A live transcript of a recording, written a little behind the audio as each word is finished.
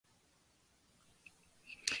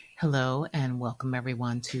Hello and welcome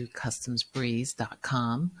everyone to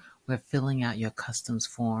customsbreeze.com, where filling out your customs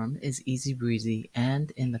form is easy breezy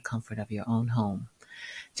and in the comfort of your own home.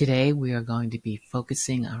 Today we are going to be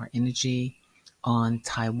focusing our energy on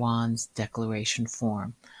Taiwan's declaration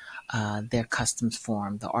form, their customs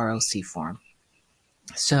form, the ROC form.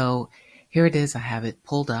 So here it is. I have it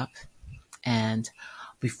pulled up, and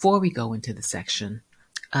before we go into the section,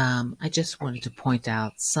 I just wanted to point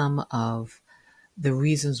out some of the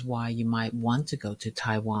reasons why you might want to go to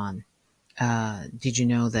Taiwan. Did you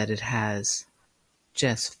know that it has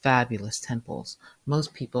just fabulous temples?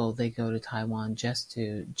 Most people, they go to Taiwan just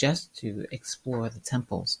to explore the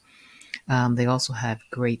temples. They also have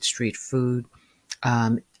great street food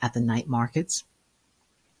at the night markets.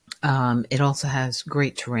 It also has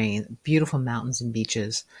great terrain, beautiful mountains and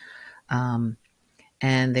beaches. And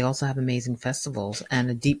they also have amazing festivals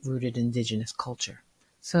and a deep-rooted indigenous culture.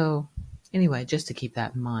 So anyway, just to keep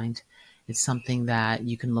that in mind, it's something that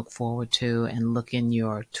you can look forward to and look in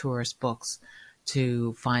your tourist books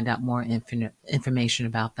to find out more information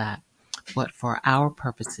about that. But for our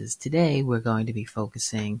purposes today, we're going to be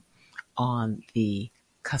focusing on the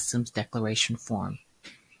customs declaration form.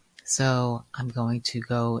 So I'm going to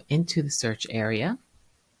go into the search area,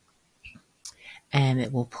 and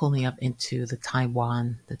it will pull me up into the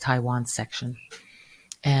Taiwan section.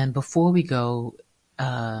 And before we go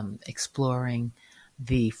exploring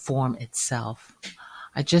the form itself,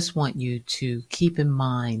 I just want you to keep in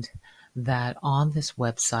mind that on this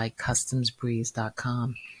website,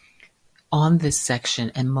 customsbreeze.com, on this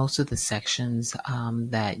section and most of the sections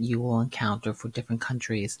that you will encounter for different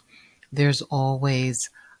countries, there's always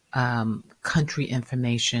country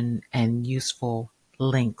information and useful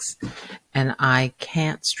links. And I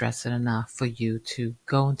can't stress it enough for you to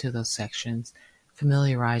go into those sections,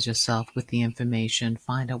 familiarize yourself with the information,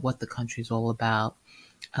 find out what the country's all about,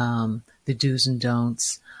 the do's and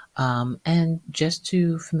don'ts, and just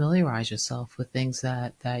to familiarize yourself with things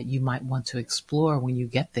that you might want to explore when you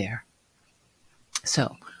get there.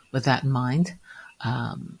 So with that in mind,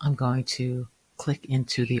 I'm going to click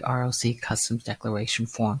into the ROC Customs Declaration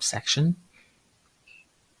Form section.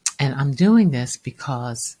 And I'm doing this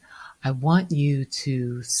because I want you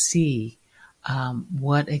to see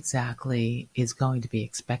what exactly is going to be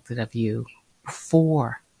expected of you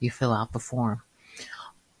before you fill out the form.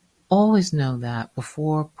 Always know that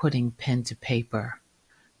before putting pen to paper,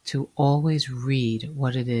 to always read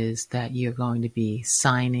what it is that you're going to be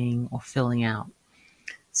signing or filling out.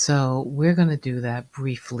 So we're going to do that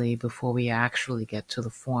briefly before we actually get to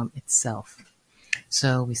the form itself.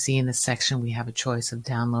 So we see in this section we have a choice of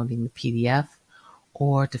downloading the PDF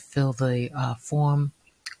or to fill the form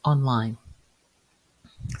online.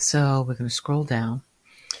 So we're going to scroll down,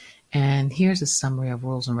 and here's a summary of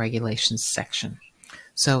rules and regulations section.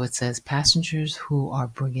 So it says passengers who are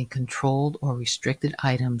bringing controlled or restricted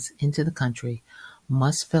items into the country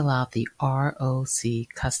must fill out the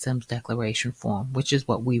ROC Customs Declaration Form, which is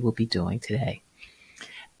what we will be doing today,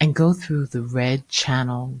 and go through the red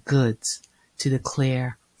channel goods to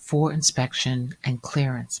declare for inspection and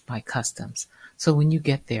clearance by customs. So when you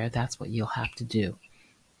get there, that's what you'll have to do.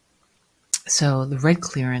 So the red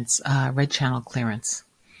channel clearance.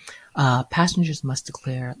 Passengers must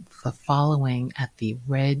declare the following at the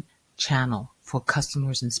red channel for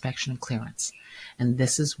customers' inspection and clearance. And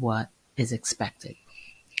this is what is expected.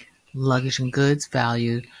 Luggage and goods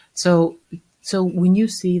valued. So when you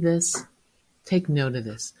see this, take note of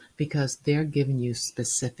this, because they're giving you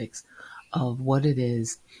specifics of what it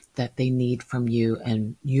is that they need from you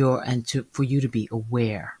for you to be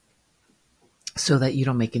aware, so that you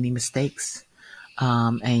don't make any mistakes,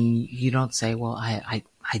 and you don't say, well, I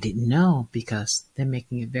didn't know, because they're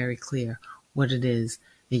making it very clear what it is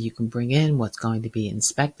that you can bring in, what's going to be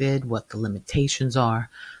inspected, what the limitations are.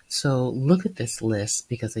 So look at this list,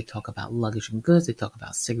 because they talk about luggage and goods, they talk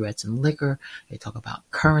about cigarettes and liquor, they talk about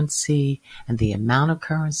currency and the amount of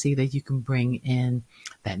currency that you can bring in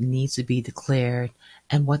that needs to be declared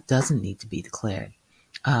and what doesn't need to be declared.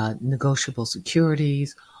 Negotiable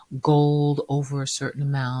securities, gold over a certain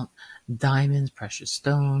amount, diamonds, precious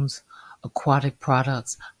stones, aquatic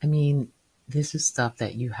products. I mean, this is stuff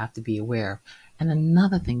that you have to be aware of. And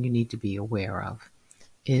another thing you need to be aware of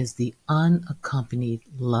is the unaccompanied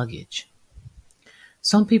luggage.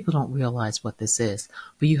 Some people don't realize what this is,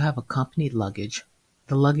 but you have accompanied luggage,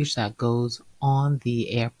 the luggage that goes on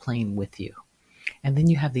the airplane with you. And then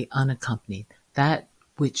you have the unaccompanied, that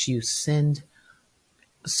which you send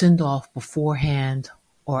off beforehand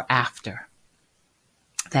or after.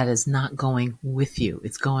 That is not going with you.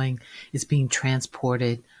 It's being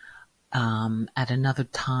transported at another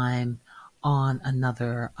time on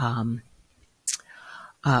another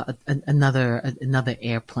another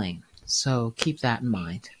airplane. So keep that in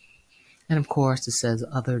mind. And of course, it says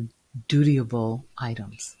other dutiable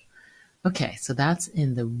items. Okay, so that's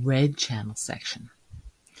in the red channel section.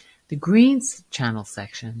 The green channel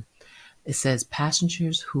section, it says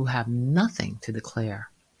passengers who have nothing to declare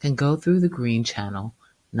can go through the green channel,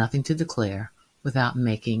 nothing to declare, without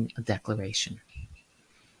making a declaration.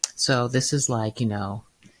 So this is like,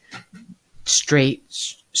 straight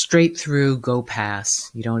through, go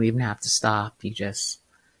past. You don't even have to stop. You just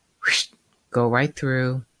go right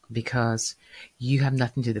through because you have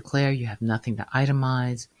nothing to declare. You have nothing to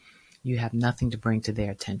itemize. You have nothing to bring to their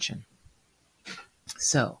attention.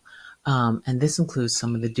 So, and this includes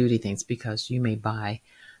some of the duty things because you may buy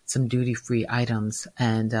some duty-free items,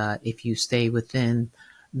 and if you stay within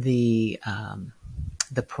the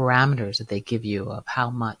parameters that they give you of how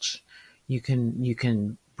much you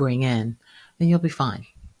can bring in, then you'll be fine.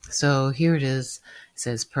 So here it is. It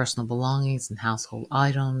says personal belongings and household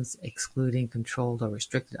items, excluding controlled or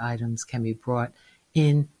restricted items, can be brought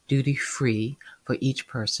in duty-free for each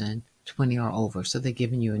person 20 or over. So they're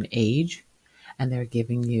giving you an age, and they're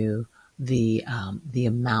giving you the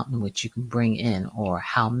amount in which you can bring in or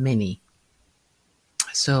how many.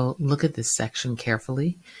 So look at this section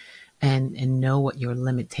carefully and know what your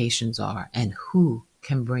limitations are and who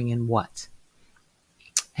can bring in what.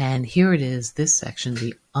 And here it is, this section,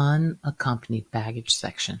 the unaccompanied baggage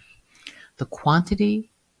section. The quantity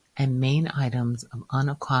and main items of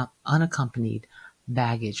unaccompanied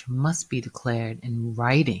baggage must be declared in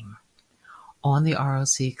writing on the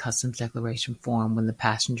ROC Customs Declaration form when the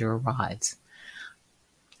passenger arrives.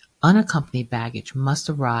 Unaccompanied baggage must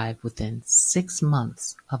arrive within 6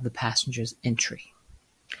 months of the passenger's entry.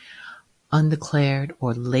 Undeclared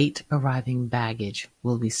or late arriving baggage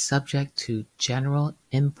will be subject to general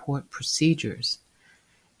import procedures.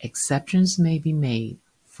 Exceptions may be made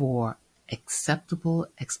for acceptable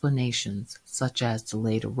explanations such as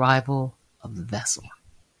delayed arrival of the vessel.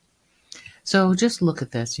 So just look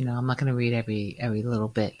at this. I'm not going to read every little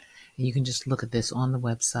bit. You can just look at this on the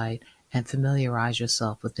website and familiarize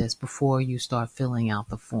yourself with this before you start filling out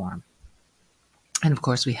the form. And of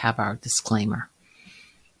course, we have our disclaimer.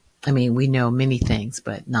 I mean, we know many things,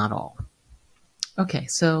 but not all. Okay,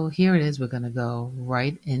 so here it is. We're going to go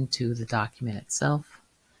right into the document itself.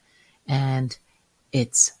 And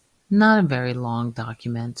it's not a very long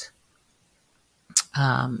document.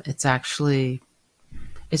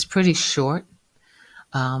 It's pretty short,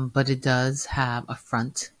 but it does have a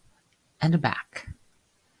front and a back.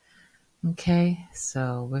 Okay,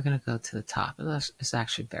 so we're going to go to the top. It's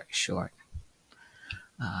actually very short.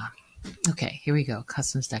 Okay, here we go.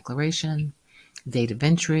 Customs declaration, date of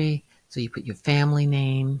entry. So you put your family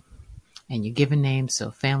name and your given name. So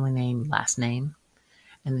family name, last name,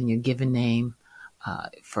 and then your given name,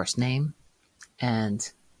 first name.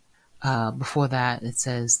 And before that, it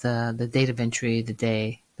says the date of entry, the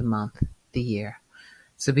day, the month, the year.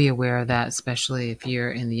 So be aware of that, especially if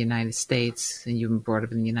you're in the United States and you've been brought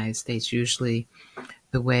up in the United States. Usually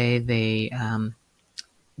the way they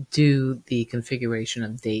do the configuration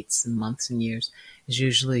of dates and months and years is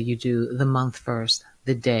usually you do the month first,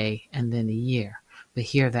 the day, and then the year. But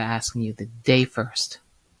here they're asking you the day first,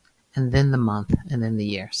 and then the month, and then the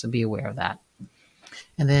year. So be aware of that.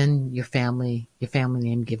 And then your family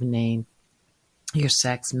name, given name, your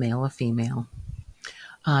sex, male or female,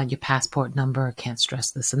 your passport number. Can't stress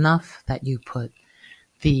this enough that you put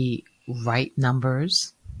the right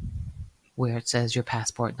numbers where it says your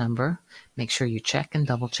passport number. Make sure you check and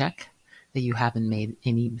double check that you haven't made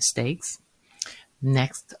any mistakes.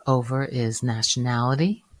 Next over is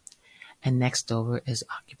nationality, and next over is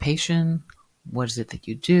occupation. What is it that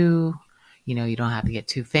you do? You don't have to get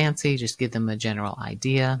too fancy. Just give them a general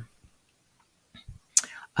idea.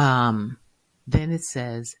 Then it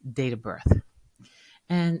says date of birth.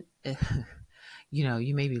 And,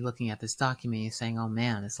 you may be looking at this document and saying, oh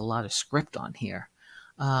man, there's a lot of script on here.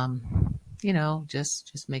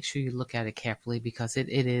 Just make sure you look at it carefully because it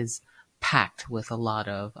is packed with a lot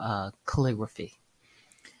of calligraphy.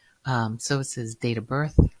 So it says date of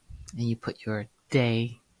birth, and you put your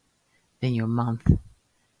day, then your month,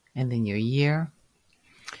 and then your year,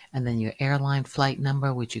 and then your airline flight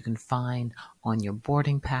number, which you can find on your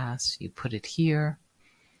boarding pass. You put it here,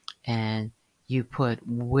 and you put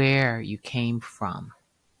where you came from,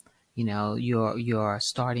 your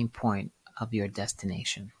starting point of your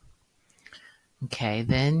destination. Okay,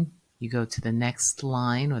 then you go to the next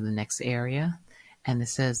line or the next area, and it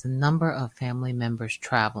says the number of family members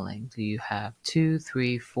traveling. Do you have 2,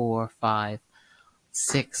 3, 4, 5,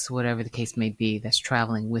 6, whatever the case may be, that's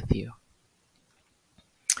traveling with you?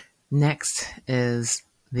 Next is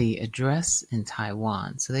the address in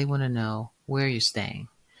Taiwan. So they want to know where you're staying.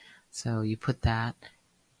 So you put that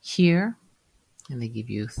here, and they give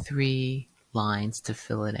you 3 lines to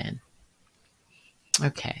fill it in.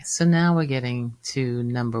 Okay, so now we're getting to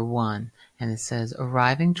number 1, and it says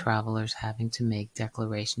arriving travelers having to make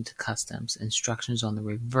declaration to customs. Instructions on the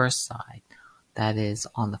reverse side, that is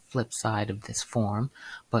on the flip side of this form,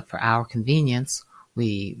 but for our convenience,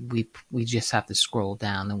 we just have to scroll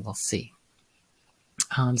down and we'll see.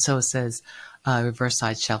 So it says, reverse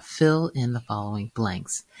side shall fill in the following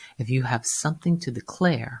blanks. If you have something to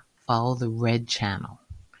declare, follow the red channel.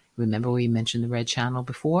 Remember we mentioned the red channel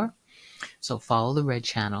before? So follow the red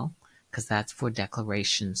channel because that's for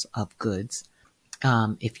declarations of goods.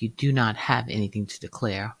 If you do not have anything to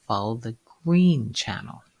declare, follow the green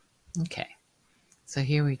channel. Okay, so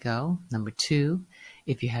here we go. Number 2,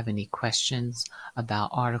 if you have any questions about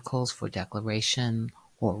articles for declaration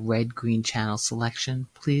or red-green channel selection,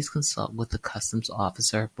 please consult with the customs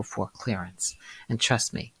officer before clearance. And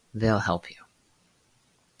trust me, they'll help you.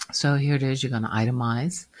 So here it is. You're going to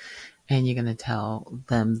itemize, and you're going to tell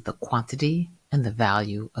them the quantity and the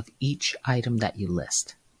value of each item that you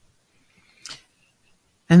list.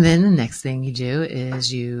 And then the next thing you do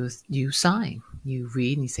is you sign. You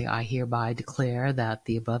read and you say, I hereby declare that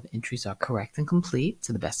the above entries are correct and complete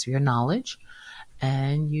to the best of your knowledge.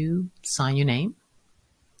 And you sign your name.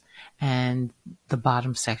 And the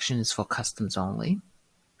bottom section is for customs only.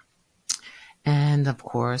 And of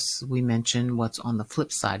course, we mentioned what's on the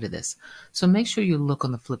flip side of this. So make sure you look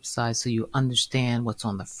on the flip side so you understand what's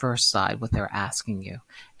on the first side, what they're asking you,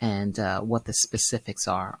 and what the specifics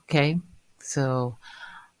are. Okay? So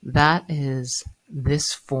that is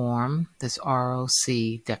this form, this ROC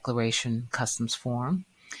declaration customs form.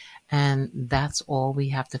 And that's all we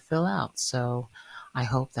have to fill out. So I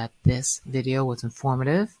hope that this video was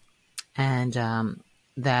informative, and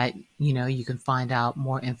that you can find out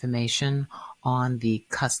more information on the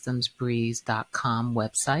customsbreeze.com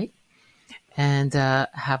website. And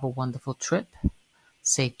have a wonderful trip,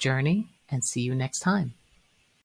 safe journey, and see you next time.